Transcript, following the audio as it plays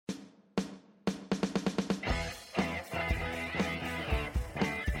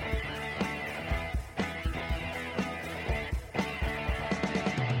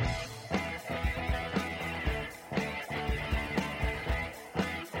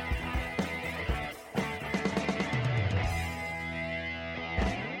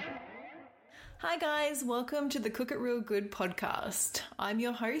Hi guys, welcome to the Cook It Real Good podcast. I'm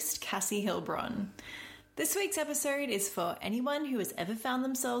your host, Cassie Hilbron. This week's episode is for anyone who has ever found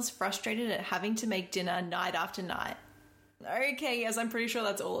themselves frustrated at having to make dinner night after night. Okay, yes, I'm pretty sure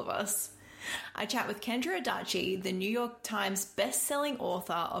that's all of us. I chat with Kendra Adachi, the New York Times best-selling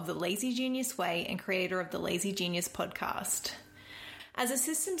author of The Lazy Genius Way and creator of the Lazy Genius podcast. As a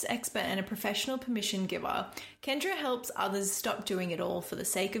systems expert and a professional permission giver, Kendra helps others stop doing it all for the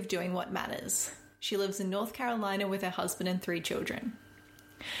sake of doing what matters. She lives in North Carolina with her husband and 3 children.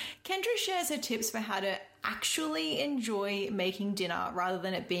 Kendra shares her tips for how to actually enjoy making dinner rather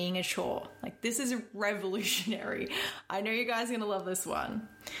than it being a chore. This is revolutionary. I know you guys are going to love this one.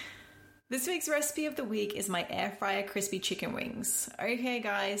 This week's recipe of the week is my air fryer crispy chicken wings. Okay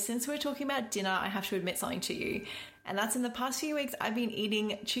guys, since we're talking about dinner, I have to admit something to you. And that's in the past few weeks, I've been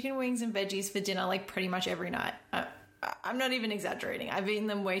eating chicken wings and veggies for dinner pretty much every night. I'm not even exaggerating. I've eaten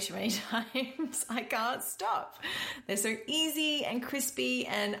them way too many times. I can't stop. They're so easy and crispy,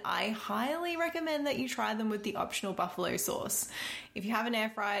 and I highly recommend that you try them with the optional buffalo sauce. If you have an air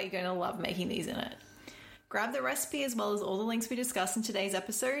fryer, you're going to love making these in it. Grab the recipe as well as all the links we discuss in today's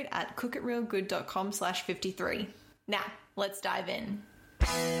episode at cookitrealgood.com/53. Now, let's dive in.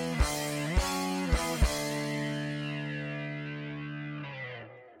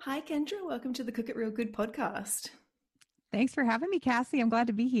 Hi, Kendra. Welcome to the Cook It Real Good podcast. Thanks for having me, Cassie. I'm glad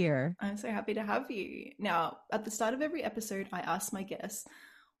to be here. I'm so happy to have you. Now, at the start of every episode, I ask my guests,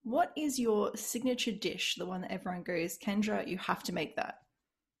 what is your signature dish, the one that everyone goes, Kendra, you have to make that?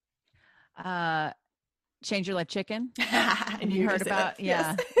 Change Your Life Chicken. And you heard about it.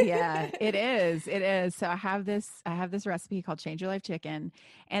 Yes. Yeah, it is. So I have this recipe called Change Your Life Chicken,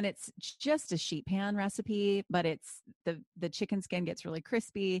 and it's just a sheet pan recipe, but it's the chicken skin gets really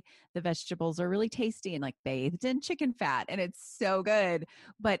crispy, the vegetables are really tasty and bathed in chicken fat, and it's so good.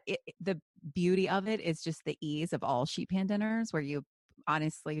 But the beauty of it is just the ease of all sheet pan dinners, where you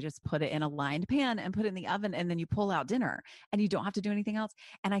honestly just put it in a lined pan and put it in the oven, and then you pull out dinner and you don't have to do anything else.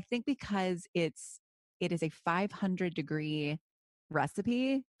 And I think because it is a 500 degree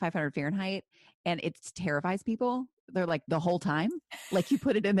recipe, 500 Fahrenheit, and it terrifies people. They're the whole time, you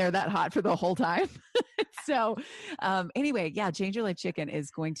put it in there that hot for the whole time. So anyway, yeah, Change Your Life Chicken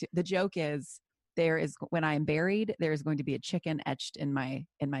is the joke is when I am buried, there is going to be a chicken etched in my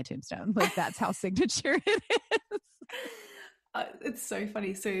tombstone. That's how signature it is. It's so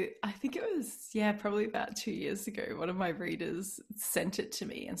funny. So I think it was, probably about 2 years ago, one of my readers sent it to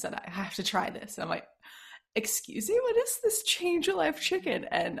me and said, I have to try this. And I'm like, excuse me, what is this Change Your Life Chicken?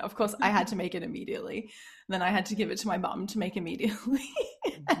 And of course I had to make it immediately. And then I had to give it to my mum to make immediately.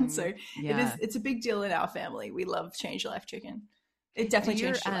 And so it's a big deal in our family. We love Change Your Life Chicken. It definitely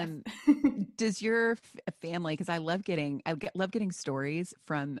changed your life. Does your family, because I love getting stories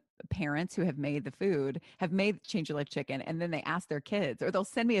from parents who have made Change Your Life Chicken, and then they ask their kids, or they'll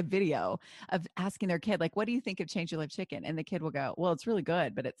send me a video of asking their kid, what do you think of Change Your Life Chicken? And the kid will go, well, it's really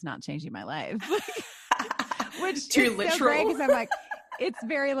good, but it's not changing my life. Which too is literal. So great, because I'm like, it's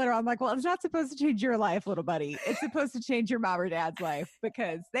very literal. I'm like, well, it's not supposed to change your life, little buddy. It's supposed to change your mom or dad's life,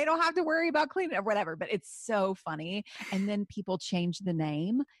 because they don't have to worry about cleaning or whatever. But it's so funny. And then people change the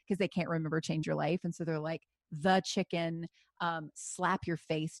name because they can't remember Change Your Life. And so they're like, the chicken, slap your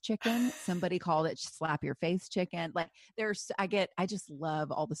face chicken. Somebody called it slap your face chicken. I just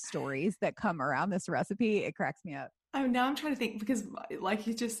love all the stories that come around this recipe. It cracks me up. Oh, now I'm trying to think, because like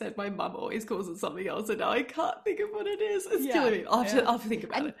you just said, my mum always calls it something else, and now I can't think of what it is. It's killing me. I'll have to think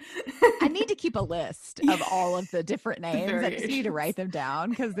about it. I need to keep a list of all of the different names. I just need to write them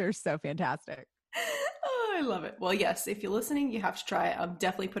down because they're so fantastic. Oh, I love it. Well, yes, if you're listening, you have to try it. I'm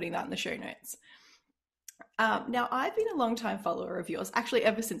definitely putting that in the show notes. Now, I've been a long-time follower of yours, actually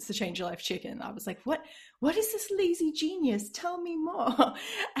ever since the Change Your Life Chicken. I was like, what is this lazy genius? Tell me more.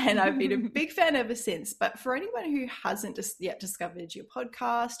 And I've been a big fan ever since. But for anyone who hasn't yet discovered your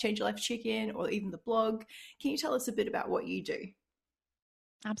podcast, Change Your Life Chicken, or even the blog, can you tell us a bit about what you do?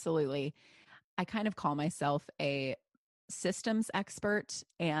 Absolutely. I kind of call myself a systems expert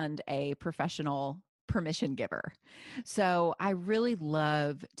and a professional permission giver. So I really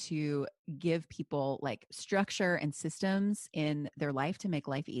love to give people structure and systems in their life to make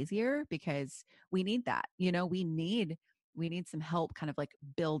life easier, because we need that. We need some help kind of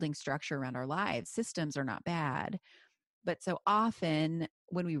building structure around our lives. Systems are not bad, but so often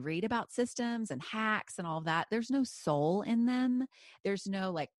when we read about systems and hacks and all of that, there's no soul in them. There's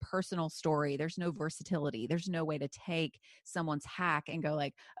no like personal story. There's no versatility. There's no way to take someone's hack and go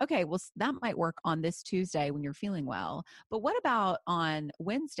like, okay, well, that might work on this Tuesday when you're feeling well. But what about on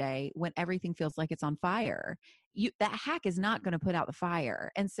Wednesday when everything feels like it's on fire? That hack is not going to put out the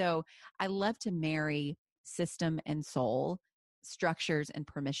fire. And so I love to marry system and soul, structures and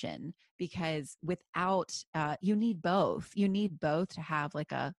permission, because without you need both to have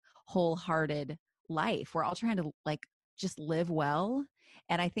like a wholehearted life. We're all trying to like just live well,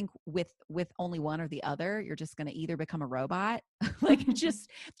 and I think with only one or the other, you're just going to either become a robot like just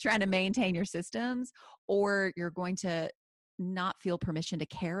trying to maintain your systems, or you're going to not feel permission to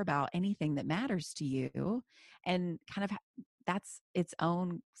care about anything that matters to you, and kind of that's its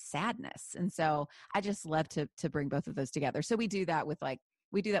own sadness. And so I just love to bring both of those together. So we do that with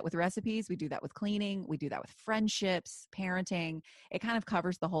recipes, we do that with cleaning, we do that with friendships, parenting. It kind of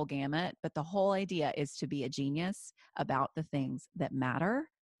covers the whole gamut, but the whole idea is to be a genius about the things that matter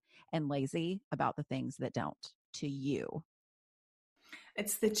and lazy about the things that don't, to you.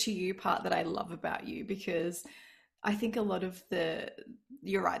 It's the to you part that I love about you, because I think a lot of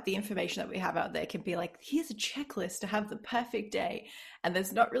you're right, the information that we have out there can be like, here's a checklist to have the perfect day. And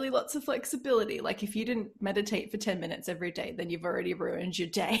there's not really lots of flexibility. Like if you didn't meditate for 10 minutes every day, then you've already ruined your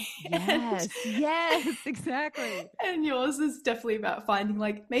day. Yes, exactly. And yours is definitely about finding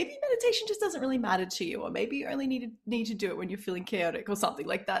like, maybe meditation just doesn't really matter to you, or maybe you only need to do it when you're feeling chaotic or something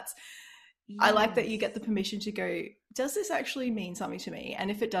like that. Yes. I like that you get the permission to go, does this actually mean something to me? And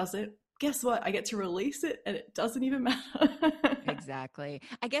if it doesn't, guess what? I get to release it and it doesn't even matter. Exactly.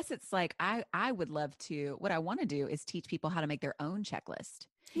 I guess it's like, I would love to, what I want to do is teach people how to make their own checklist.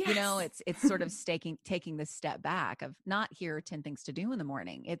 Yes. You know, it's sort of taking this step back of not here are 10 things to do in the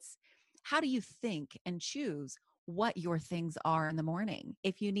morning. It's how do you think and choose what your things are in the morning?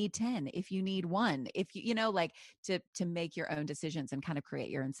 If you need 10, if you need 1, if you know, like to make your own decisions and kind of create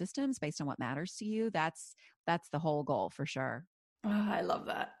your own systems based on what matters to you. That's the whole goal for sure. Oh, I love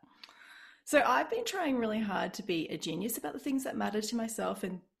that. So I've been trying really hard to be a genius about the things that matter to myself,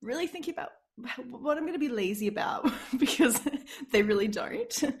 and really thinking about what I'm going to be lazy about, because they really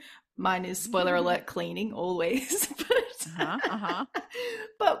don't. Mine is, spoiler alert, cleaning always.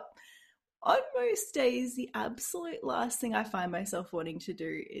 But on most days, the absolute last thing I find myself wanting to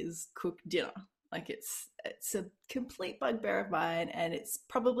do is cook dinner. Like it's a complete bugbear of mine, and it's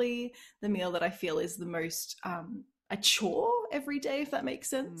probably the meal that I feel is the most a chore every day, if that makes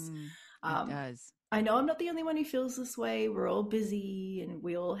sense. It does. I know I'm not the only one who feels this way. We're all busy and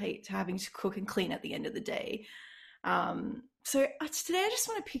we all hate having to cook and clean at the end of the day. So today I just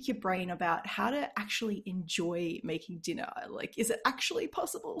want to pick your brain about how to actually enjoy making dinner. Like, is it actually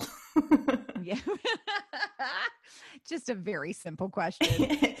possible? Yeah. Just a very simple question.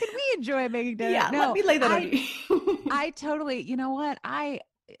 Can we enjoy making dinner? Yeah, let me lay that on you. I totally, you know what?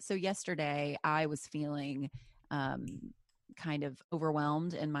 So yesterday I was feeling kind of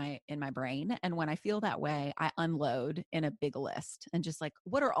overwhelmed in my brain. And when I feel that way, I unload in a big list and just like,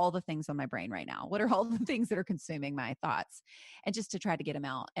 what are all the things on my brain right now? What are all the things that are consuming my thoughts? And just to try to get them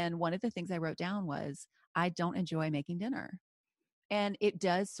out. And one of the things I wrote down was, I don't enjoy making dinner. And it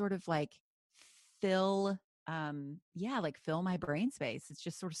does sort of like fill my brain space. It's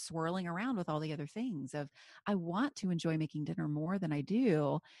just sort of swirling around with all the other things of, I want to enjoy making dinner more than I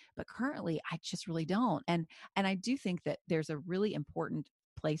do, but currently I just really don't. And I do think that there's a really important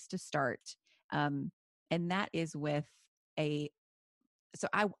place to start. And that is with so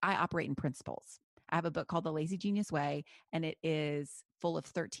I operate in principles. I have a book called The Lazy Genius Way, and it is full of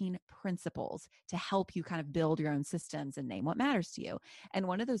 13 principles to help you kind of build your own systems and name what matters to you. And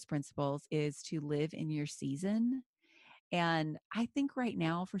one of those principles is to live in your season. And I think right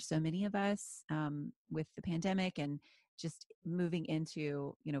now, for so many of us, with the pandemic and just moving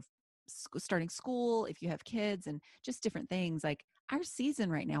into, starting school, if you have kids and just different things, like our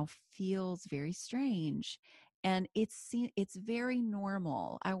season right now feels very strange. And it's very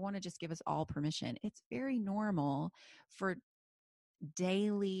normal. I want to just give us all permission. It's very normal for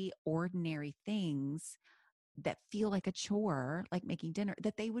daily, ordinary things that feel like a chore, like making dinner,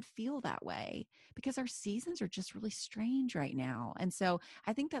 that they would feel that way, because our seasons are just really strange right now. And so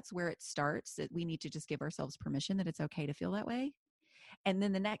I think that's where it starts, that we need to just give ourselves permission that it's okay to feel that way. And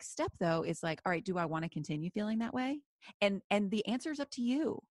then the next step, though, is like, all right, do I want to continue feeling that way? And the answer is up to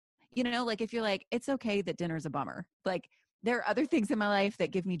you. Like if you're like, it's okay that dinner's a bummer. Like there are other things in my life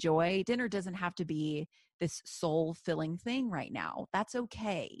that give me joy. Dinner doesn't have to be this soul-filling thing right now. That's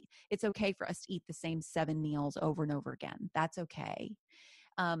okay. It's okay for us to eat the same 7 meals over and over again. That's okay.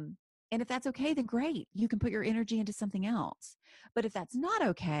 And if that's okay, then great. You can put your energy into something else. But if that's not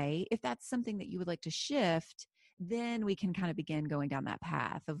okay, if that's something that you would like to shift, then we can kind of begin going down that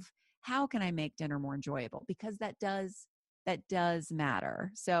path of how can I make dinner more enjoyable? Because that does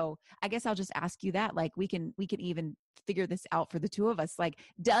matter. So I guess I'll just ask you that. Like, we can even figure this out for the two of us. Like,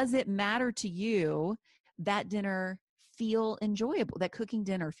 does it matter to you that dinner feel enjoyable, that cooking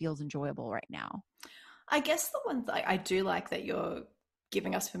dinner feels enjoyable right now? I guess the one thing I do like that you're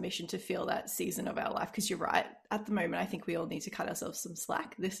giving us permission to feel that season of our life, because you're right. At the moment, I think we all need to cut ourselves some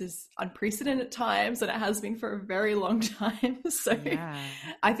slack. This is unprecedented times, and it has been for a very long time. So Yeah.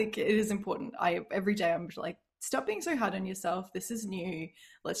 I think it is important. Every day I'm like, stop being so hard on yourself. This is new.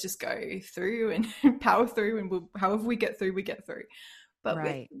 Let's just go through and power through, and however we get through, we get through. But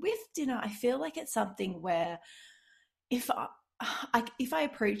Right. with dinner, I feel like it's something where if I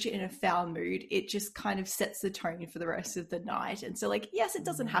approach it in a foul mood, it just kind of sets the tone for the rest of the night. And so, like, yes, it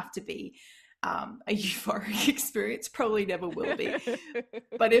doesn't have to be a euphoric experience. Probably never will be.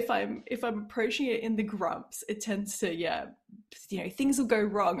 But if I'm approaching it in the grumps, it tends to, things will go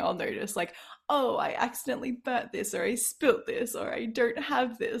wrong. I'll notice, like, oh, I accidentally burnt this, or I spilt this, or I don't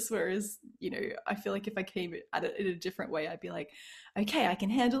have this. Whereas, I feel like if I came at it in a different way, I'd be like, okay, I can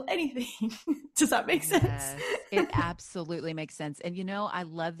handle anything. Does that make sense? Yes, it absolutely makes sense. And I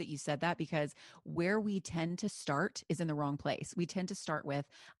love that you said that, because where we tend to start is in the wrong place. We tend to start with,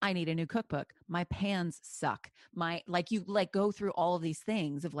 I need a new cookbook. My pans suck. You go through all of these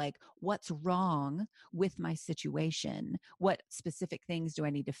things of like, what's wrong with my situation? What specific things do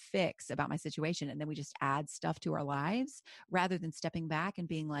I need to fix about my situation? And then we just add stuff to our lives rather than stepping back and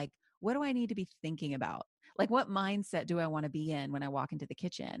being like, what do I need to be thinking about? Like, what mindset do I want to be in when I walk into the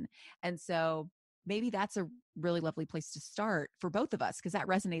kitchen? And so maybe that's a really lovely place to start for both of us, because that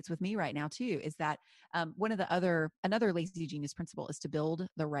resonates with me right now too, is that another Lazy Genius principle is to build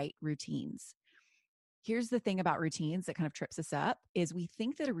the right routines. Here's the thing about routines that kind of trips us up is we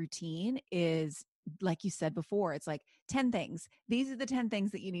think that a routine is, like you said before, it's like 10 things. These are the 10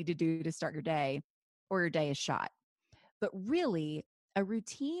 things that you need to do to start your day, or your day is shot. But really, a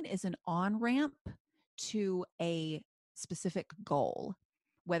routine is an on-ramp to a specific goal,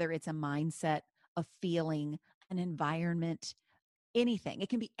 whether it's a mindset, a feeling, an environment, anything. It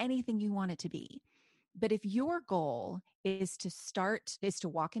can be anything you want it to be. But if your goal is to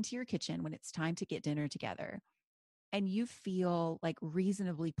walk into your kitchen when it's time to get dinner together, and you feel like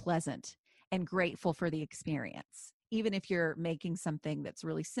reasonably pleasant and grateful for the experience, even if you're making something that's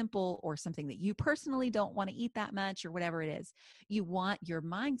really simple or something that you personally don't want to eat that much or whatever it is, you want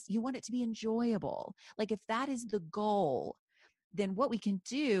it to be enjoyable. Like, if that is the goal, then what we can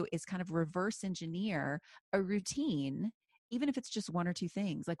do is kind of reverse engineer a routine, even if it's just one or two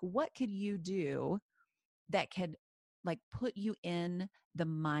things. Like, what could you do that could, like, put you in the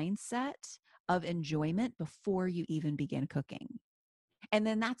mindset of enjoyment before you even begin cooking? And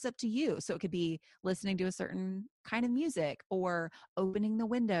then that's up to you. So it could be listening to a certain kind of music, or opening the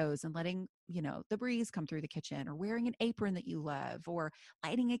windows and letting, the breeze come through the kitchen, or wearing an apron that you love, or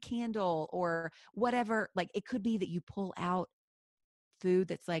lighting a candle, or whatever. Like, it could be that you pull out food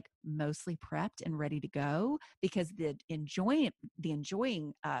that's like mostly prepped and ready to go, because the enjoyment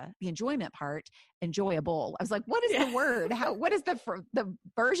part, enjoyable. I was like, what is the word? What is the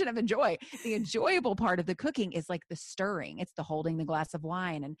version of enjoy? The enjoyable part of the cooking is like the stirring. It's the holding the glass of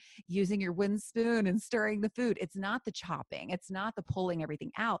wine and using your wooden spoon and stirring the food. It's not the chopping. It's not the pulling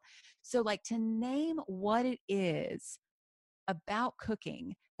everything out. So, like, to name what it is about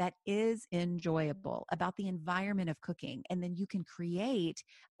cooking that is enjoyable, about the environment of cooking. And then you can create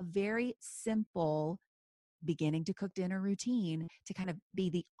a very simple beginning to cook dinner routine to kind of be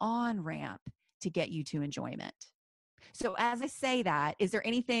the on ramp to get you to enjoyment. So as I say that, is there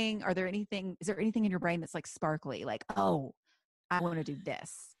anything in your brain that's like sparkly, like, oh, I want to do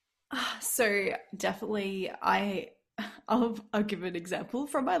this? So definitely, I'll give an example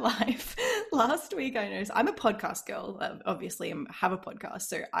from my life. Last week, I noticed I'm a podcast girl. Obviously, I have a podcast,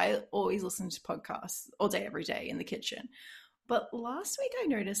 so I always listen to podcasts all day, every day in the kitchen. But last week, I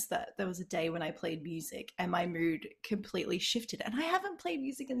noticed that there was a day when I played music and my mood completely shifted. And I haven't played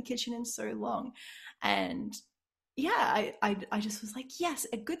music in the kitchen in so long. And yeah, I just was like, yes,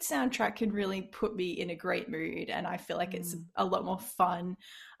 a good soundtrack can really put me in a great mood. And I feel like it's a lot more fun.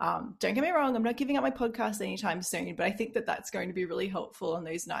 Don't get me wrong, I'm not giving up my podcast anytime soon, but I think that that's going to be really helpful on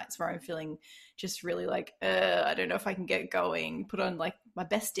those nights where I'm feeling just really like, I don't know if I can get going, put on like my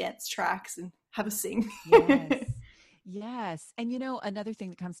best dance tracks and have a sing. Yes. Yes. And another thing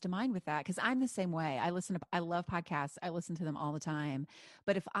that comes to mind with that, because I'm the same way. I love podcasts. I listen to them all the time.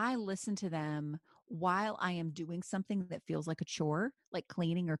 But if I listen to them while I am doing something that feels like a chore, like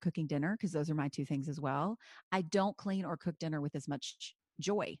cleaning or cooking dinner, because those are my two things as well, I don't clean or cook dinner with as much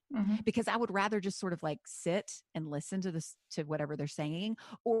joy, Mm-hmm. because I would rather just sort of like sit and listen to this, to whatever they're saying.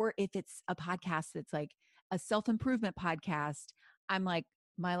 Or if it's a podcast that's like a self-improvement podcast, I'm like,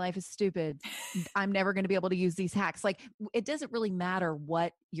 my life is stupid. I'm never going to be able to use these hacks. Like, it doesn't really matter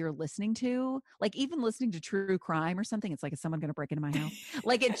what you're listening to. Like, even listening to true crime or something, it's like, is someone going to break into my house?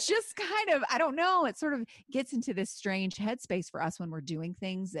 Like, it's just kind of, I don't know. It sort of gets into this strange headspace for us when we're doing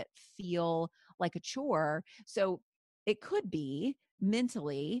things that feel like a chore. So it could be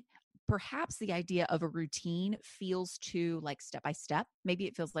mentally, perhaps the idea of a routine feels too like step by step. Maybe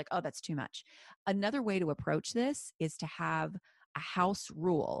it feels like, oh, that's too much. Another way to approach this is to have a house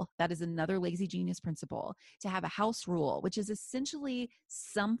rule. That is another lazy genius principle, to have a house rule, which is essentially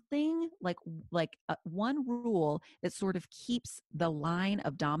something like one rule that sort of keeps the line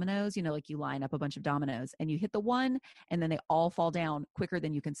of dominoes, like you line up a bunch of dominoes and you hit the one and then they all fall down quicker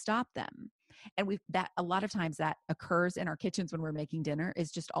than you can stop them. And that a lot of times that occurs in our kitchens when we're making dinner,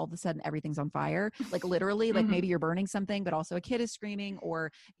 is just all of a sudden everything's on fire. Like literally, like Mm-hmm. maybe you're burning something, but also a kid is screaming,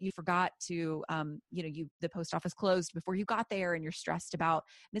 or you forgot to, the post office closed before you got there and you're stressed about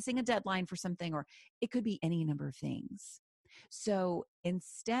missing a deadline for something, or it could be any number of things. So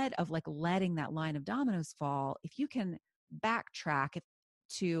instead of like letting that line of dominoes fall, if you can backtrack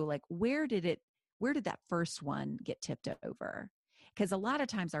to like, where did that first one get tipped over? Because a lot of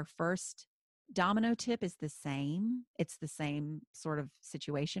times our first domino tip is the same. It's the same sort of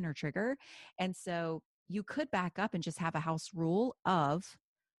situation or trigger. And so you could back up and just have a house rule of,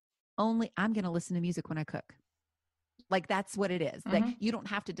 only I'm going to listen to music when I cook. Like, that's what it is. Like, Mm-hmm. you don't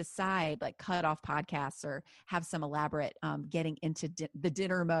have to decide, like, cut off podcasts or have some elaborate getting into the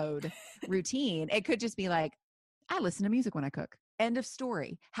dinner mode routine. It could just be like, I listen to music when I cook. End of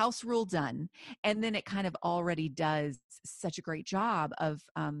story. House rule done. And then it kind of already does such a great job of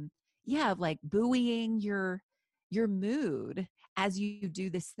of like buoying your mood as you do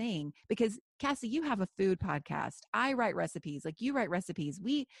this thing. Because Cassie, you have a food podcast. I write recipes. Like, you write recipes.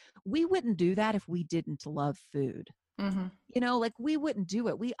 We wouldn't do that if we didn't love food. Mm-hmm. Like, we wouldn't do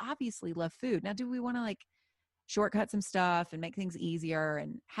it. We obviously love food. Now, do we want to like shortcut some stuff and make things easier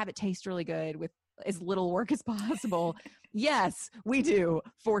and have it taste really good with as little work as possible? Yes, we do,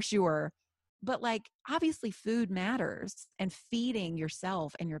 for sure. But like, obviously food matters, and feeding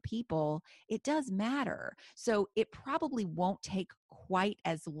yourself and your people, it does matter. So it probably won't take quite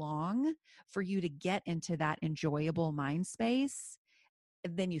as long for you to get into that enjoyable mind space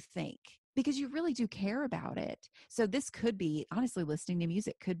than you think, because you really do care about it. So this could be, honestly, listening to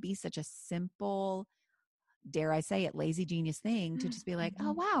music could be such a simple, dare I say it, lazy genius thing, to just be like,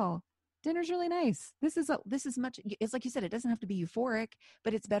 oh, wow, dinner's really nice. This is much, it's like you said, it doesn't have to be euphoric,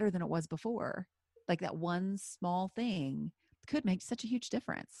 but it's better than it was before. Like, that one small thing could make such a huge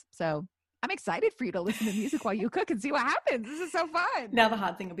difference. So I'm excited for you to listen to music while you cook and see what happens. This is so fun. Now the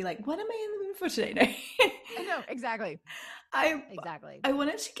hard thing will be like, what am I in the mood for today? No. I know, exactly. I Exactly. I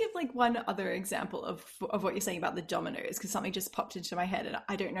wanted to give like one other example of what you're saying about the dominoes, because something just popped into my head, and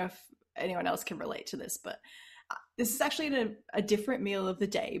I don't know if anyone else can relate to this, but this is actually a different meal of the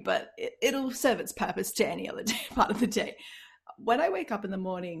day, but it'll serve its purpose to any other day, part of the day. When I wake up in the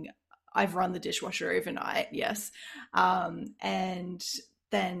morning, I've run the dishwasher overnight, yes, and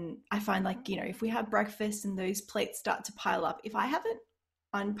then I find, like, if we have breakfast and those plates start to pile up, if I haven't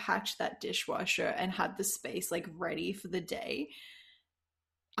unpacked that dishwasher and had the space like ready for the day,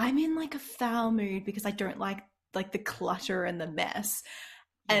 I'm in like a foul mood because I don't like the clutter and the mess.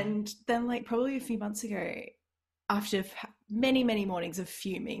 Yeah. And then, like, probably a few months ago, after many, many mornings of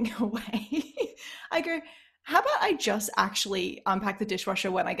fuming away, I go, how about I just actually unpack the dishwasher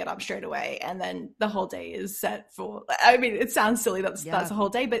when I get up straight away, and then the whole day is set for, I mean, it sounds silly, that's a whole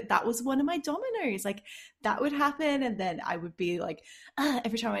day, but that was one of my dominoes. Like, that would happen, and then I would be like,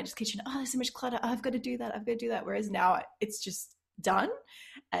 every time I went to the kitchen, oh, there's so much clutter, I've got to do that. Whereas now it's just done,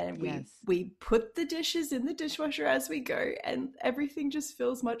 and we put the dishes in the dishwasher as we go, and everything just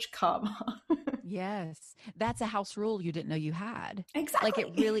feels much calmer. Yes. That's a house rule you didn't know you had. Exactly. Like,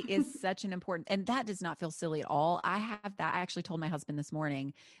 it really is such an important, and that does not feel silly at all. I have that. I actually told my husband this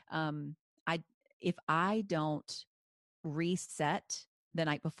morning, if I don't reset the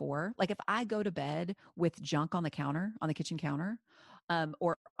night before, like if I go to bed with junk on the counter, on the kitchen counter,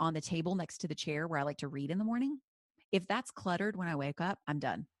 or on the table next to the chair where I like to read in the morning, if that's cluttered when I wake up, I'm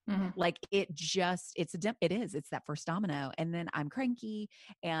done. Mhm. Like it's that first domino. And then I'm cranky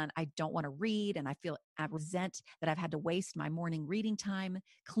and I don't want to read. And I resent that I've had to waste my morning reading time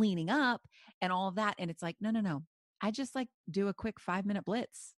cleaning up and all of that. And it's like, no, no, no. I just like do a quick 5-minute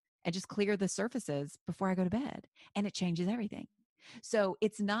blitz and just clear the surfaces before I go to bed. And it changes everything. So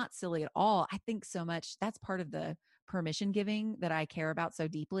it's not silly at all. I think so much that's part of the permission giving that I care about so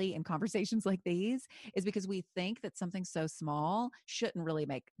deeply in conversations like these is because we think that something so small shouldn't really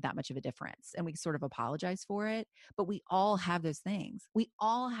make that much of a difference. And we sort of apologize for it. But we all have those things. We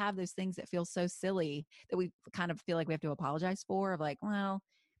all have those things that feel so silly that we kind of feel like we have to apologize for, of like, well,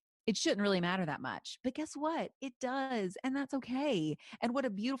 it shouldn't really matter that much. But guess what? It does. And that's okay. And what a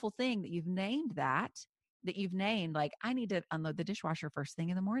beautiful thing that you've named that you've named, like, I need to unload the dishwasher first thing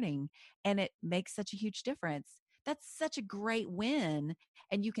in the morning. And it makes such a huge difference. That's such a great win.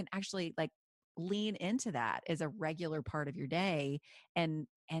 And you can actually like lean into that as a regular part of your day and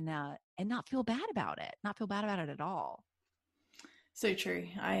not feel bad about it, not feel bad about it at all. So true.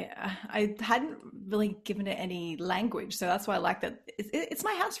 I hadn't really given it any language, so that's why I like that. It's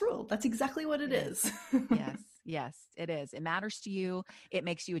my house rule. That's exactly what it is. Yes. Yes, it is. It matters to you. It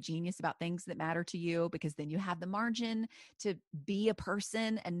makes you a genius about things that matter to you because then you have the margin to be a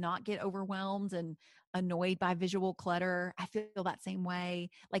person and not get overwhelmed and annoyed by visual clutter. I feel that same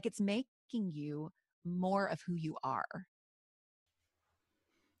way. Like it's making you more of who you are.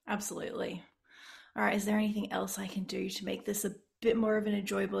 Absolutely. All right. Is there anything else I can do to make this a bit more of an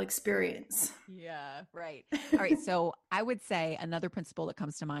enjoyable experience? Yeah, right. All right. So I would say another principle that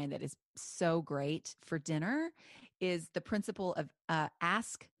comes to mind that is so great for dinner is the principle of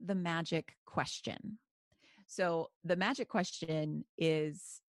ask the magic question. So the magic question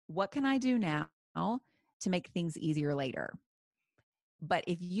is, what can I do now to make things easier later? But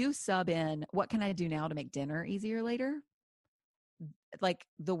if you sub in, what can I do now to make dinner easier later? Like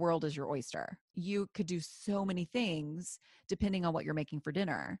the world is your oyster. You could do so many things depending on what you're making for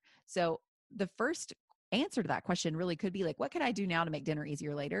dinner. So the first answer to that question really could be like, what can I do now to make dinner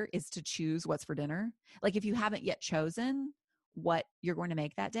easier later is to choose what's for dinner. Like if you haven't yet chosen what you're going to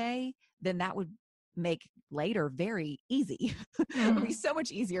make that day, then that would make later very easy. It would be so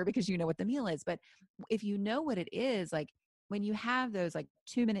much easier because you know what the meal is. But if you know what it is, like when you have those like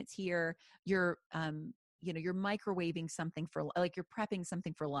 2 minutes here, you're you're microwaving something for like you're prepping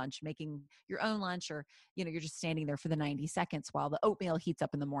something for lunch, making your own lunch, or you're just standing there for the 90 seconds while the oatmeal heats up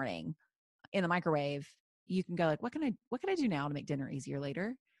in the morning in the microwave. You can go like, what can I do now to make dinner easier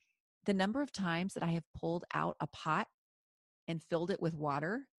later? The number of times that I have pulled out a pot and filled it with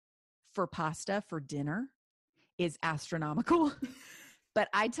water for pasta for dinner is astronomical. But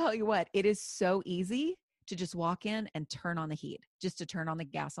I tell you what, it is so easy to just walk in and turn on the heat, just to turn on the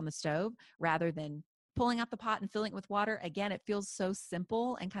gas on the stove rather than pulling out the pot and filling it with water. Again, it feels so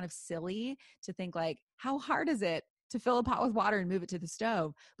simple and kind of silly to think like, how hard is it to fill a pot with water and move it to the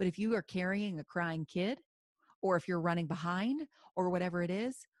stove? But if you are carrying a crying kid, or if you're running behind or whatever it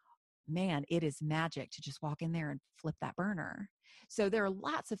is, man, it is magic to just walk in there and flip that burner. So there are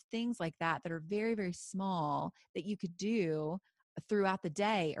lots of things like that that are very, very small that you could do throughout the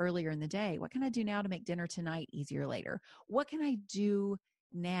day, earlier in the day. What can I do now to make dinner tonight easier later? What can I do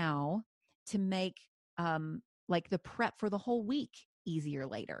now to make like the prep for the whole week easier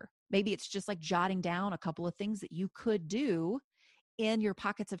later? Maybe it's just like jotting down a couple of things that you could do in your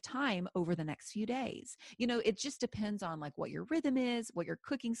pockets of time over the next few days. It just depends on like what your rhythm is, what your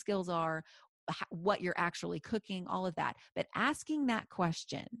cooking skills are, what you're actually cooking, all of that. But asking that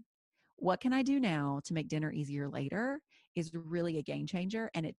question, what can I do now to make dinner easier later, is really a game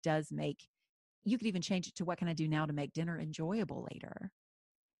changer. And it does you could even change it to what can I do now to make dinner enjoyable later?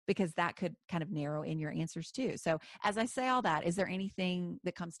 Because that could kind of narrow in your answers too. So as I say all that, is there anything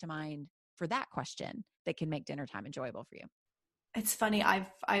that comes to mind for that question that can make dinner time enjoyable for you? It's funny.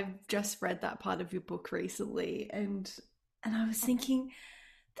 I've just read that part of your book recently, and I was thinking,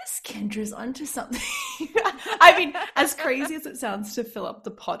 this Kendra's onto something. I mean, as crazy as it sounds to fill up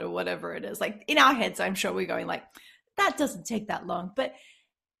the pot or whatever it is, like in our heads, I'm sure we're going like, that doesn't take that long. But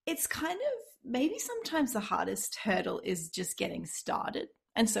it's kind of maybe sometimes the hardest hurdle is just getting started.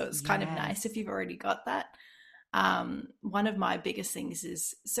 And so it's kind of nice if you've already got that. One of my biggest things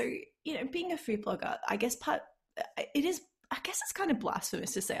is, so, being a food blogger, I guess it's kind of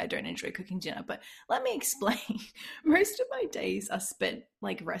blasphemous to say I don't enjoy cooking dinner, but let me explain. Most of my days are spent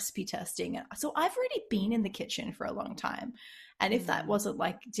like recipe testing. So I've already been in the kitchen for a long time. And if that wasn't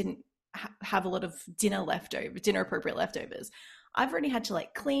like, didn't have a lot of dinner appropriate leftovers, I've already had to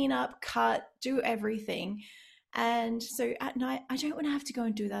like clean up, cut, do everything. And so at night, I don't want to have to go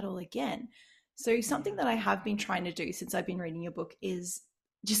and do that all again. So something that I have been trying to do since I've been reading your book is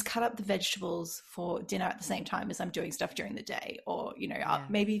just cut up the vegetables for dinner at the same time as I'm doing stuff during the day, or Yeah.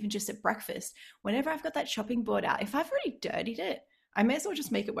 maybe even just at breakfast. Whenever I've got that chopping board out, if I've already dirtied it, I may as well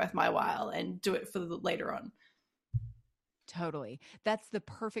just make it worth my while and do it for later on. Totally. That's the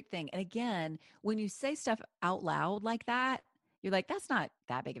perfect thing. And again, when you say stuff out loud like that, you're like, that's not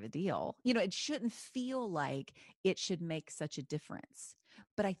that big of a deal. It shouldn't feel like it should make such a difference.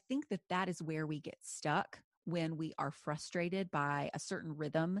 But I think that that is where we get stuck when we are frustrated by a certain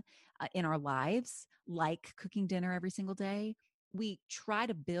rhythm in our lives, like cooking dinner every single day. We try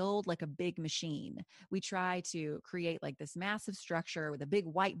to build like a big machine. We try to create like this massive structure with a big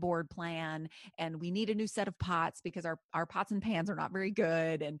whiteboard plan, and we need a new set of pots because our pots and pans are not very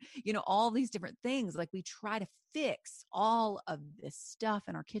good, and all these different things. Like, we try to fix all of this stuff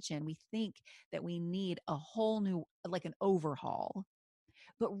in our kitchen. We think that we need a whole new, like, an overhaul,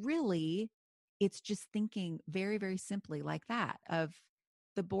 but really it's just thinking very, very simply like that: of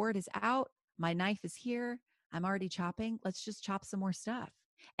the board is out, my knife is here, I'm already chopping, let's just chop some more stuff,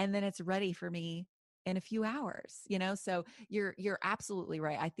 and then it's ready for me in a few hours. So you're absolutely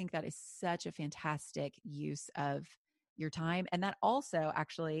right. I think that is such a fantastic use of your time, and that also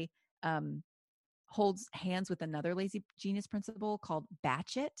actually um holds hands with another lazy genius principle called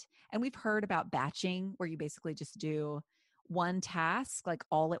batch it. And we've heard about batching, where you basically just do one task like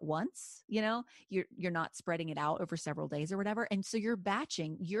all at once. You're not spreading it out over several days or whatever. And so you're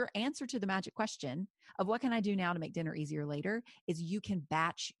batching. Your answer to the magic question of what can I do now to make dinner easier later is you can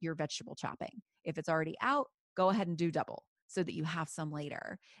batch your vegetable chopping. If it's already out, go ahead and do double so that you have some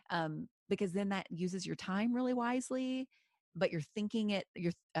later. Because then that uses your time really wisely, but you're thinking it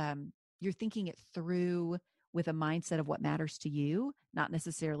through with a mindset of what matters to you, not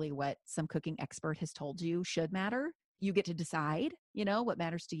necessarily what some cooking expert has told you should matter. You get to decide, what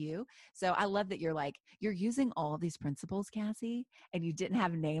matters to you. So I love that you're using all of these principles, Cassie, and you didn't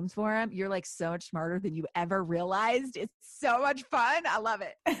have names for them. You're like so much smarter than you ever realized. It's so much fun. I love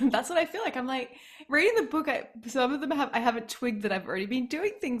it. That's what I feel like. I'm like reading the book. Some of them I haven't twigged that I've already been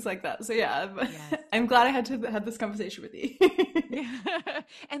doing things like that. So yeah, Yes. I'm glad I had to have this conversation with you. Yeah.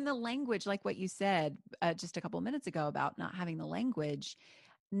 And the language, like what you said just a couple of minutes ago about not having the language,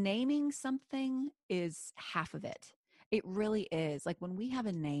 naming something is half of it. It really is. Like, when we have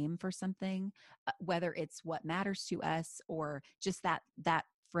a name for something, whether it's what matters to us or just that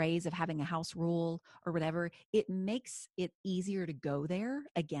phrase of having a house rule or whatever, it makes it easier to go there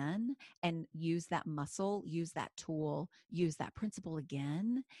again and use that muscle, use that tool, use that principle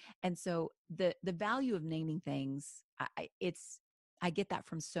again. And so the value of naming things, I get that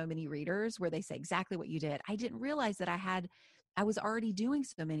from so many readers where they say exactly what you did. I didn't realize that I was already doing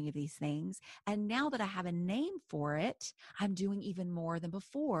so many of these things. And now that I have a name for it, I'm doing even more than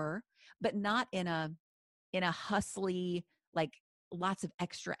before, but not in a hustly, like, lots of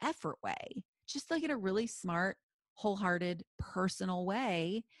extra effort way, just like in a really smart, wholehearted, personal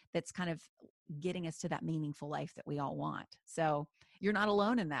way that's kind of getting us to that meaningful life that we all want. So you're not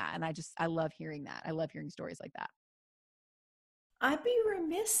alone in that. And I love hearing that. I love hearing stories like that. I'd be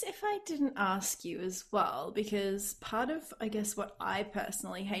remiss if I didn't ask you as well, because part of, I guess, what I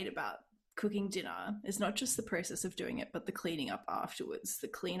personally hate about cooking dinner is not just the process of doing it, but the cleaning up afterwards. The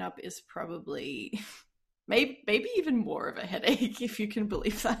cleanup is probably maybe even more of a headache, if you can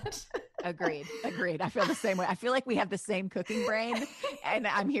believe that. Agreed. Agreed. I feel the same way. I feel like we have the same cooking brain, and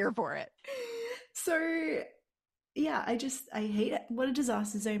I'm here for it. So yeah, I hate it. What a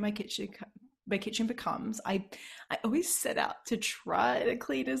disaster zone my kitchen becomes. I always set out to try to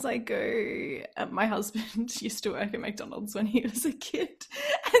clean as I go. My husband used to work at McDonald's when he was a kid,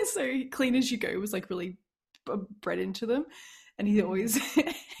 and so clean as you go was like really bred into them. And he always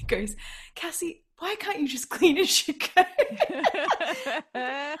goes, Cassie, why can't you just clean as you go?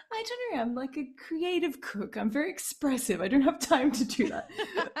 I don't know. I'm like a creative cook. I'm very expressive. I don't have time to do that.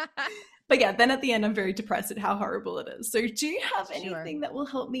 But yeah, then at the end, I'm very depressed at how horrible it is. So do you have Sure. anything that will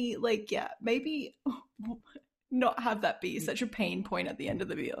help me, like, yeah, maybe not have that be such a pain point at the end of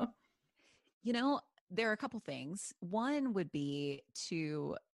the meal? You know, there are a couple things. One would be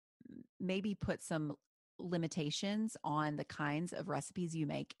to maybe put some limitations on the kinds of recipes you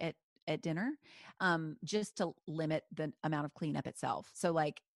make at dinner, just to limit the amount of cleanup itself. So,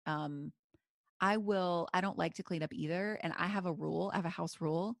 like, I don't like to clean up either. And I have a rule, I have a house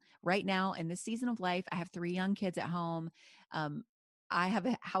rule right now in this season of life. I have 3 young kids at home. Um, I have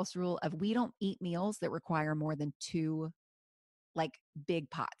a house rule of we don't eat meals that require more than two, like, big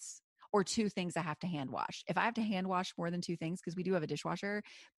pots, or two things I have to hand wash. If I have to hand wash more than two things, because we do have a dishwasher,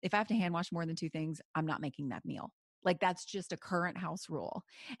 if I have to hand wash more than two things, I'm not making that meal. Like that's just a current house rule.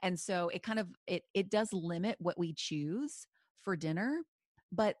 And so it kind of, it does limit what we choose for dinner.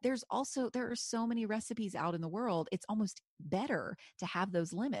 But there are so many recipes out in the world. It's almost better to have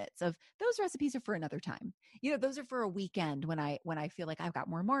those limits of those recipes are for another time. Those are for a weekend when I feel like I've got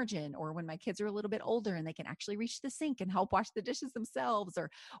more margin, or when my kids are a little bit older and they can actually reach the sink and help wash the dishes themselves, or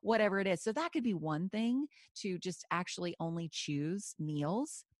whatever it is. So that could be one thing, to just actually only choose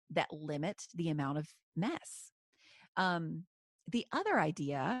meals that limit the amount of mess. The other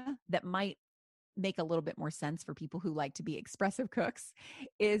idea that might make a little bit more sense for people who like to be expressive cooks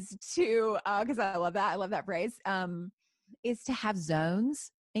is to, because I love that phrase, is to have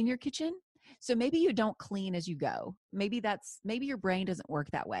zones in your kitchen. So maybe you don't clean as you go. Maybe your brain doesn't work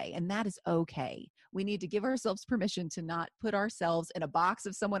that way, and that is okay. We need to give ourselves permission to not put ourselves in a box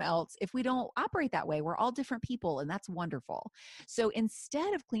of someone else if we don't operate that way. We're all different people, and that's wonderful. So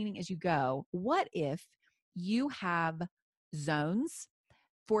instead of cleaning as you go, what if you have zones?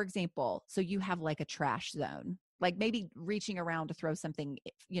 For example, so you have like a trash zone, like maybe reaching around to throw something,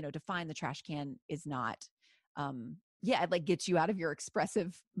 to find the trash can is not, it like gets you out of your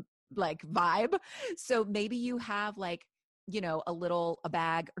expressive like vibe. So maybe you have like, a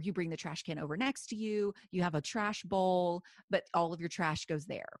bag, or you bring the trash can over next to you, you have a trash bowl, but all of your trash goes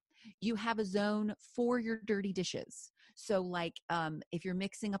there. You have a zone for your dirty dishes. So like, if you're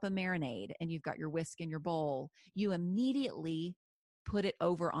mixing up a marinade and you've got your whisk in your bowl, you immediately put it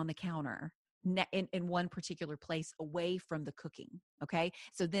over on the counter in one particular place away from the cooking. Okay.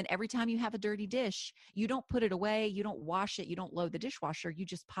 So then every time you have a dirty dish, you don't put it away, you don't wash it, you don't load the dishwasher, you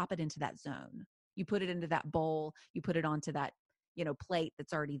just pop it into that zone. You put it into that bowl, you put it onto that, plate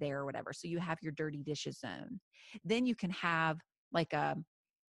that's already there or whatever. So you have your dirty dishes zone. Then you can have like an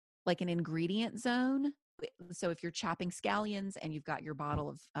ingredient zone. So if you're chopping scallions and you've got your bottle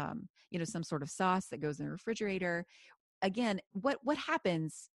of, some sort of sauce that goes in the refrigerator, again, what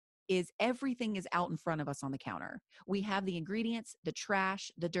happens is everything is out in front of us on the counter. We have the ingredients, the trash,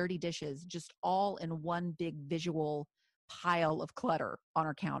 the dirty dishes, just all in one big visual pile of clutter on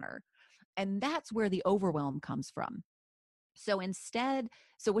our counter. And that's where the overwhelm comes from. So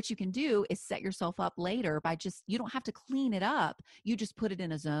what you can do is set yourself up later by you don't have to clean it up. You just put it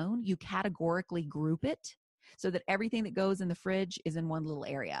in a zone. You categorically group it so that everything that goes in the fridge is in one little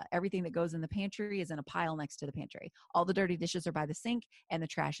area. Everything that goes in the pantry is in a pile next to the pantry. All the dirty dishes are by the sink, and the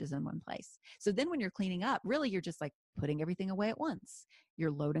trash is in one place. So then when you're cleaning up, really you're just like putting everything away at once.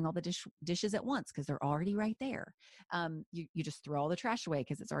 You're loading all the dishes at once because they're already right there. You just throw all the trash away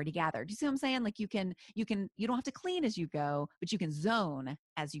because it's already gathered. You see what I'm saying? Like you don't have to clean as you go, but you can zone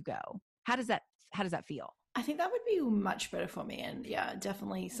as you go. How does that feel? I think that would be much better for me. And yeah,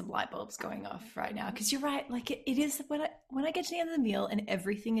 definitely some light bulbs going off right now. Because you're right. Like it is when I get to the end of the meal and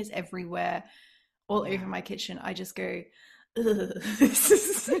everything is everywhere, all over my kitchen, I just go, this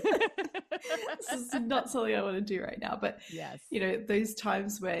is not something I want to do right now. But yes, those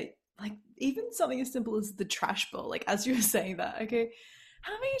times where like even something as simple as the trash bowl, like as you were saying that, okay,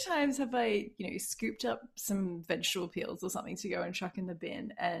 how many times have I, scooped up some vegetable peels or something to go and chuck in the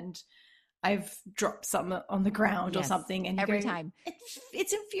bin, and I've dropped some on the ground or something, and every time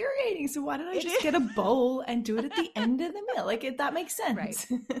it's infuriating. So why don't I just get a bowl and do it at the end of the meal? Like that makes sense. Right.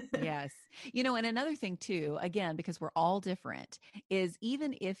 Yes. And another thing too, again, because we're all different, is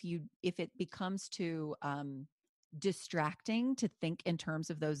even if it becomes too distracting to think in terms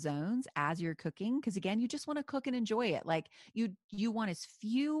of those zones as you're cooking, because again, you just want to cook and enjoy it. Like you want as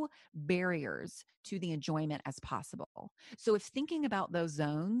few barriers to the enjoyment as possible. So if thinking about those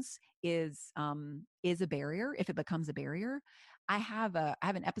zones is a barrier, if it becomes a barrier, I have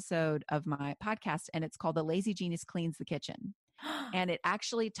an episode of my podcast, and it's called The Lazy Genius Cleans the Kitchen. And it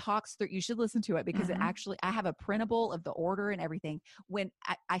actually talks through, you should listen to it, because I have a printable of the order and everything. When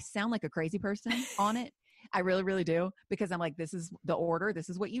I sound like a crazy person on it, I really, really do, because I'm like, this is the order. This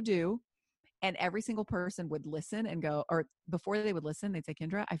is what you do. And every single person would listen and go, or before they would listen, they'd say,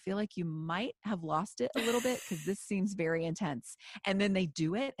 Kendra, I feel like you might have lost it a little bit because this seems very intense. And then they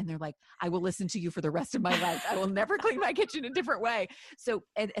do it and they're like, I will listen to you for the rest of my life. I will never clean my kitchen a different way. So,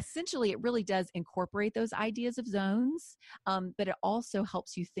 and essentially it really does incorporate those ideas of zones. But it also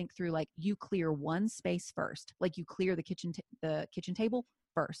helps you think through, like, you clear one space first, like you clear the kitchen table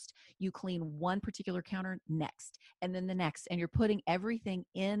first, you clean one particular counter next, and then the next, and you're putting everything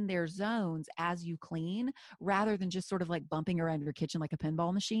in their zones as you clean, rather than just sort of like bumping around your kitchen like a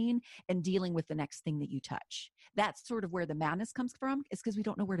pinball machine and dealing with the next thing that you touch. That's sort of where the madness comes from, is because we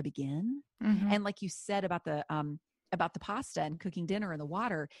don't know where to begin. And like you said about the about the pasta and cooking dinner and the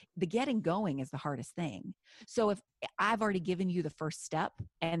water, the getting going is the hardest thing. So if I've already given you the first step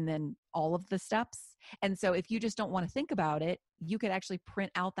and then all of the steps, and so if you just don't want to think about it, you could actually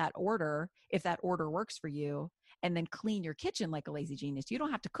print out that order if that order works for you, and then clean your kitchen like a lazy genius. You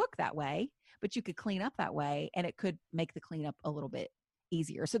don't have to cook that way, but you could clean up that way, and it could make the cleanup a little bit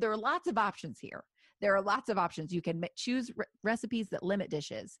easier. So there are lots of options here. There are lots of options. You can choose recipes that limit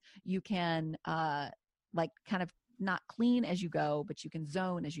dishes. You can like kind of not clean as you go, but you can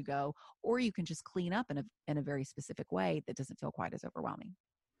zone as you go, or you can just clean up in a very specific way that doesn't feel quite as overwhelming.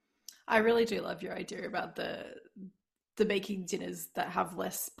 I really do love your idea about the baking dinners that have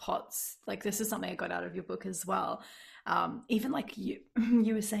less pots. Like, this is something I got out of your book as well. Even like you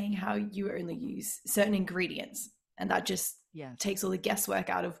were saying how you only use certain ingredients, and that just takes all the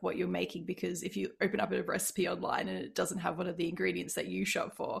guesswork out of what you're making, because if you open up a recipe online and it doesn't have one of the ingredients that you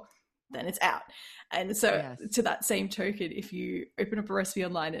shop for, then it's out. And so to that same token, if you open up a recipe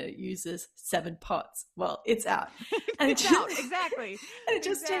online and it uses 7 pots, well, it's out. And it's out, exactly. And it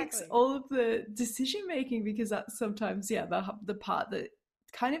just takes all of the decision making, because that's sometimes, the part that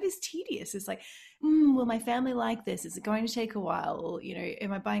kind of is tedious. It's like, will my family like this? Is it going to take a while? Or,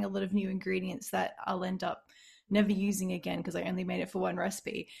 am I buying a lot of new ingredients that I'll end up never using again because I only made it for one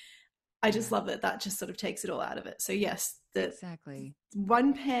recipe? I just love that just sort of takes it all out of it. So yes, exactly.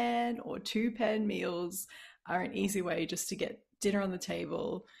 1-pan or 2-pan meals are an easy way just to get dinner on the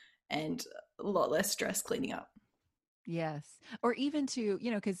table and a lot less stress cleaning up. Yes. Or even to,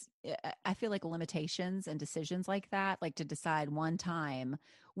 because I feel like limitations and decisions like that, like to decide one time,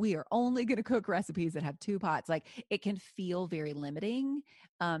 we are only going to cook recipes that have 2 pots, like it can feel very limiting.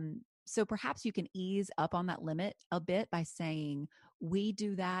 So perhaps you can ease up on that limit a bit by saying, we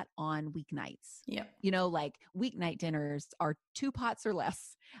do that on weeknights. Yeah. Like weeknight dinners are 2 pots or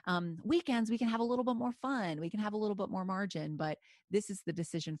less. Weekends, we can have a little bit more fun. We can have a little bit more margin, but this is the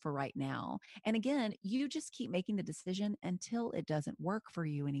decision for right now. And again, you just keep making the decision until it doesn't work for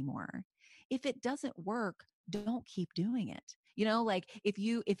you anymore. If it doesn't work, don't keep doing it. Like if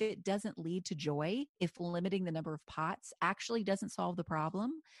it doesn't lead to joy, if limiting the number of pots actually doesn't solve the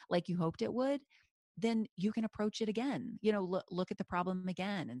problem like you hoped it would, then you can approach it again. Look at the problem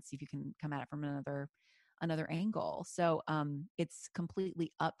again and see if you can come at it from another angle. So it's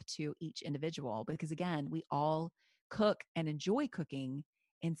completely up to each individual, because again, we all cook and enjoy cooking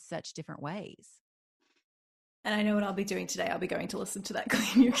in such different ways. And I know what I'll be doing today. I'll be going to listen to that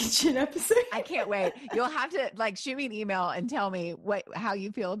Clean Your Kitchen episode. I can't wait. You'll have to shoot me an email and tell me how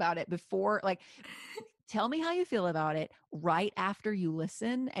you feel about it before, tell me how you feel about it right after you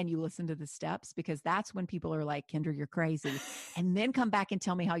listen to the steps, because that's when people are like, Kendra, you're crazy. And then come back and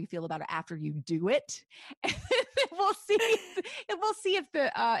tell me how you feel about it after you do it. And we'll see if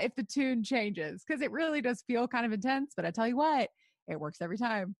the tune changes, because it really does feel kind of intense, but I tell you what, it works every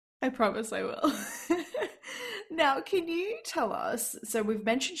time. I promise I will. Now, can you tell us, so we've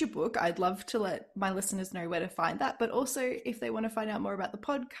mentioned your book. I'd love to let my listeners know where to find that, but also if they want to find out more about the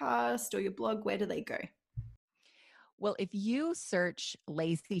podcast or your blog, where do they go? Well, if you search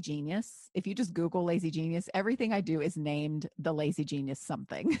Lazy Genius, if you just Google Lazy Genius, everything I do is named the Lazy Genius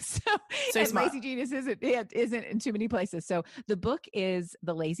something. So Lazy Genius isn't in too many places. So the book is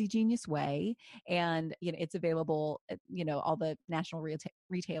The Lazy Genius Way, and it's available at all the national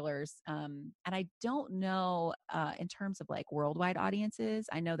retailers. And I don't know in terms of like worldwide audiences.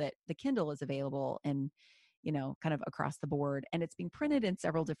 I know that the Kindle is available in kind of across the board, and it's being printed in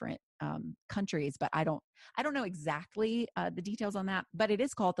several different countries, but I don't know exactly the details on that, but it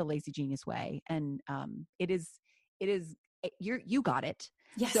is called The Lazy Genius Way. And you got it.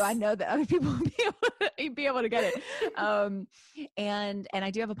 Yes. So I know that other people will be able to get it. And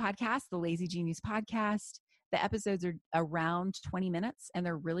I do have a podcast, the Lazy Genius Podcast. The episodes are around 20 minutes and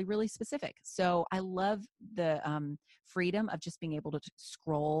they're really, really specific. So I love the freedom of just being able to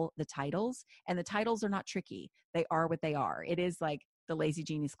scroll the titles, and the titles are not tricky. They are what they are. It is like the Lazy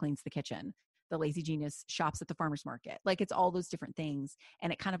Genius cleans the kitchen. The Lazy Genius shops at the farmer's market. Like it's all those different things.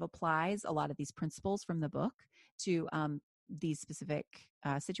 And it kind of applies a lot of these principles from the book to these specific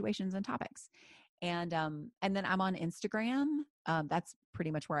situations and topics. And then I'm on Instagram. That's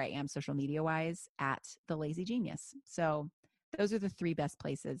pretty much where I am social media wise, at The Lazy Genius. So those are the 3 best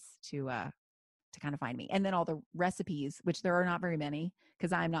places to kind of find me. And then all the recipes, which there are not very many,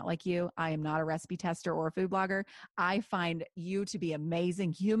 because I'm not like you. I am not a recipe tester or a food blogger. I find you to be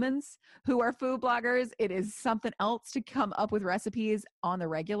amazing humans who are food bloggers. It is something else to come up with recipes on the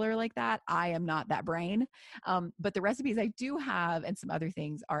regular like that. I am not that brain. But the recipes I do have and some other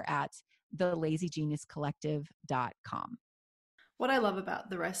things are at thelazygeniuscollective.com. What I love about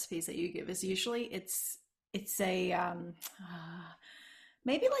the recipes that you give is usually it's it's a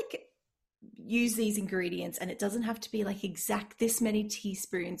maybe like use these ingredients, and it doesn't have to be like exact this many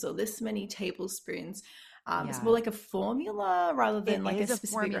teaspoons or this many tablespoons. It's more like a formula rather than like a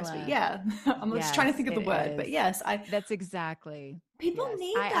specific recipe. Yeah. I'm just trying to think of the word, but yes, that's exactly. People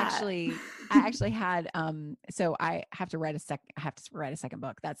need that. I actually had so I have to write a second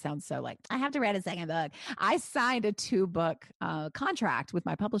book. That sounds so like I have to write a second book. I signed a 2-book contract with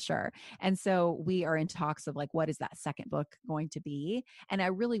my publisher, and so we are in talks of like what is that second book going to be, and I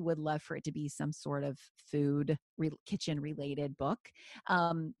really would love for it to be some sort of food kitchen related book.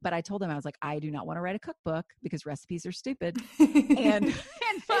 But I told them, I was like, I do not want to write a cookbook because recipes are stupid. and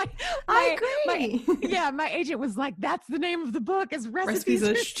I agree. My agent was like, that's the name of the book, is recipes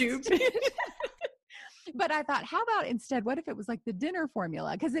are stupid. But I thought, how about instead, what if it was like the dinner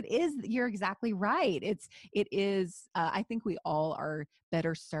formula? Because you're exactly right. It is, I think we all are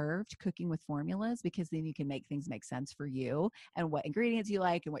better served cooking with formulas, because then you can make things make sense for you and what ingredients you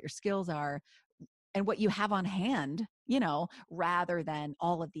like and what your skills are and what you have on hand, rather than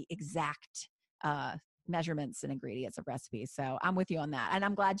all of the exact measurements and ingredients of recipes. So I'm with you on that. And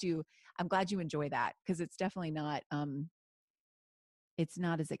I'm glad you enjoy that, because it's definitely not, it's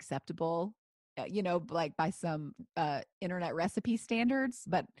not as acceptable, like by some internet recipe standards,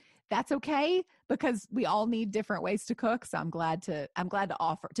 but that's okay, because we all need different ways to cook. So I'm glad to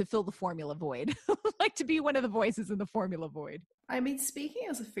offer to fill the formula void, like to be one of the voices in the formula void. I mean, speaking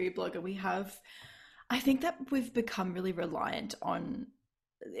as a food blogger, I think that we've become really reliant on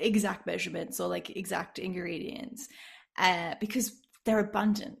exact measurements or like exact ingredients because they're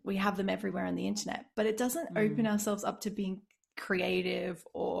abundant. We have them everywhere on the internet, but it doesn't open ourselves up to being creative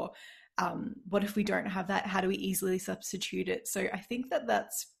or what if we don't have that? How do we easily substitute it? So I think that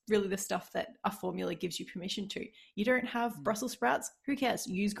that's really the stuff that a formula gives you permission to. You don't have Brussels sprouts? Who cares?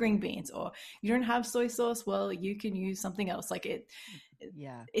 Use green beans. Or you don't have soy sauce? Well, you can use something else. Like it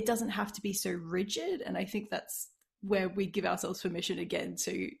doesn't have to be so rigid. And I think that's where we give ourselves permission again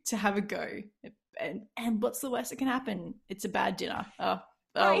to have a go. And what's the worst that can happen? It's a bad dinner.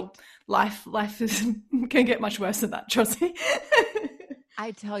 Right. Life can get much worse than that, trust me.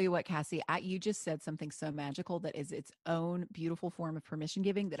 I tell you what, Cassie, you just said something so magical that is its own beautiful form of permission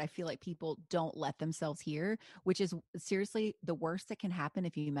giving that I feel like people don't let themselves hear, which is seriously the worst that can happen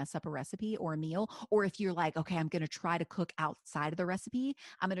if you mess up a recipe or a meal, or if you're like, okay, I'm going to try to cook outside of the recipe.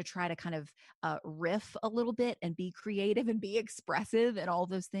 I'm going to try to kind of riff a little bit and be creative and be expressive and all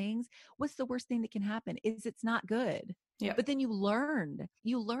those things. What's the worst thing that can happen is it's not good. Yeah. But then you learned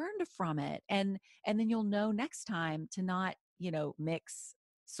from it. And then you'll know next time to not, mix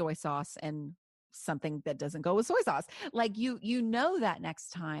soy sauce and something that doesn't go with soy sauce. Like you know that next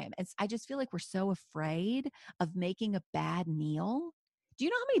time. And I just feel like we're so afraid of making a bad meal. Do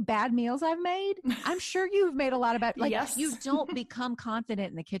you know how many bad meals I've made? I'm sure you've made a lot of bad, yes. You don't become confident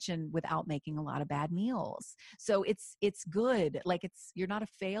in the kitchen without making a lot of bad meals. So it's good. Like you're not a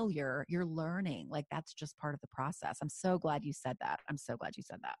failure. You're learning. Like that's just part of the process. I'm so glad you said that.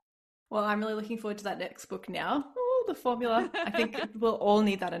 Well, I'm really looking forward to that next book now. Oh, the formula. I think we'll all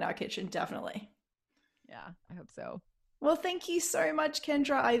need that in our kitchen, definitely. Yeah, I hope so. Well, thank you so much,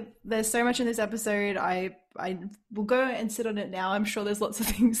 Kendra. There's so much in this episode. I will go and sit on it now. I'm sure there's lots of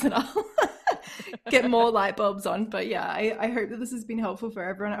things that I'll get more light bulbs on. But yeah, I hope that this has been helpful for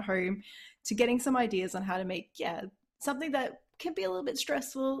everyone at home to getting some ideas on how to make, something that can be a little bit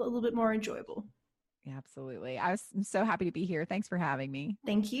stressful, a little bit more enjoyable. Yeah, absolutely. I'm so happy to be here. Thanks for having me.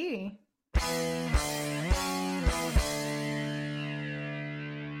 Thank you.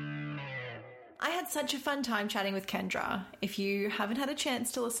 I had such a fun time chatting with Kendra. If you haven't had a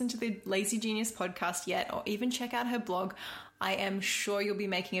chance to listen to the Lazy Genius podcast yet, or even check out her blog, I am sure you'll be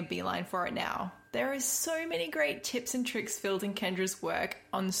making a beeline for it now. There are so many great tips and tricks filled in Kendra's work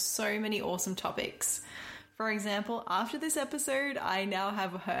on so many awesome topics. For example, after this episode, I now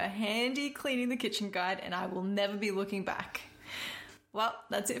have her handy cleaning the kitchen guide and I will never be looking back. Well,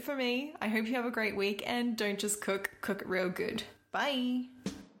 that's it for me. I hope you have a great week and don't just cook it real good. Bye.